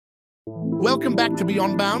Welcome back to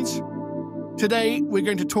BeyondBounds. Today, we're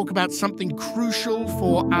going to talk about something crucial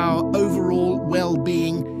for our overall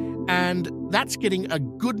well-being, and that's getting a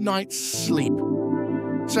good night's sleep.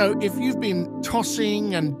 So if you've been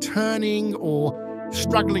tossing and turning or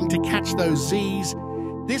struggling to catch those Z's,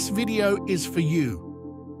 this video is for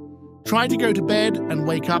you. Try to go to bed and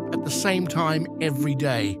wake up at the same time every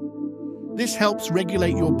day. This helps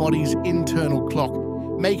regulate your body's internal clock,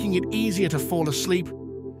 making it easier to fall asleep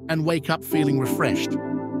and wake up feeling refreshed.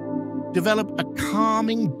 Develop a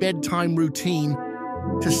calming bedtime routine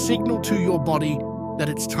to signal to your body that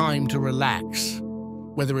it's time to relax.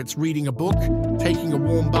 Whether it's reading a book, taking a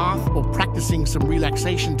warm bath, or practicing some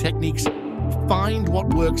relaxation techniques, find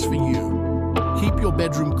what works for you. Keep your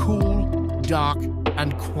bedroom cool, dark,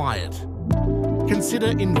 and quiet. Consider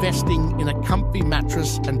investing in a comfy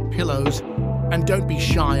mattress and pillows, and don't be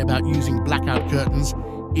shy about using blackout curtains,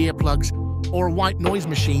 earplugs, or a white noise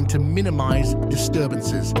machine to minimize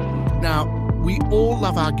disturbances. Now, we all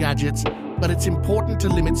love our gadgets, but it's important to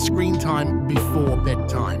limit screen time before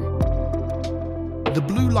bedtime. The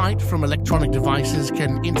blue light from electronic devices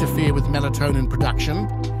can interfere with melatonin production,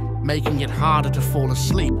 making it harder to fall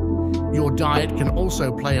asleep. Your diet can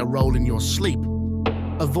also play a role in your sleep.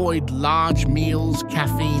 Avoid large meals,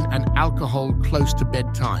 caffeine, and alcohol close to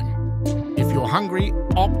bedtime. If you're hungry,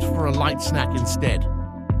 opt for a light snack instead.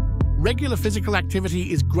 Regular physical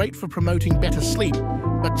activity is great for promoting better sleep,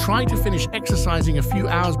 but try to finish exercising a few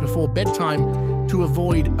hours before bedtime to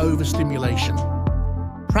avoid overstimulation.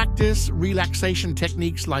 Practice relaxation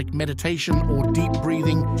techniques like meditation or deep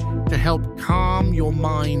breathing to help calm your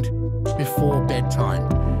mind before bedtime.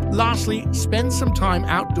 Lastly, spend some time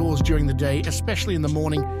outdoors during the day, especially in the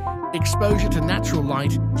morning. Exposure to natural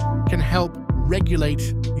light can help regulate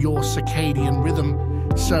your circadian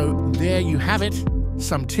rhythm. So there you have it.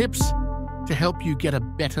 Some tips to help you get a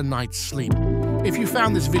better night's sleep. If you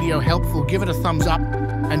found this video helpful, give it a thumbs up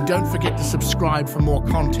and don't forget to subscribe for more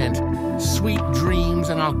content. Sweet dreams,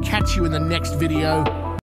 and I'll catch you in the next video.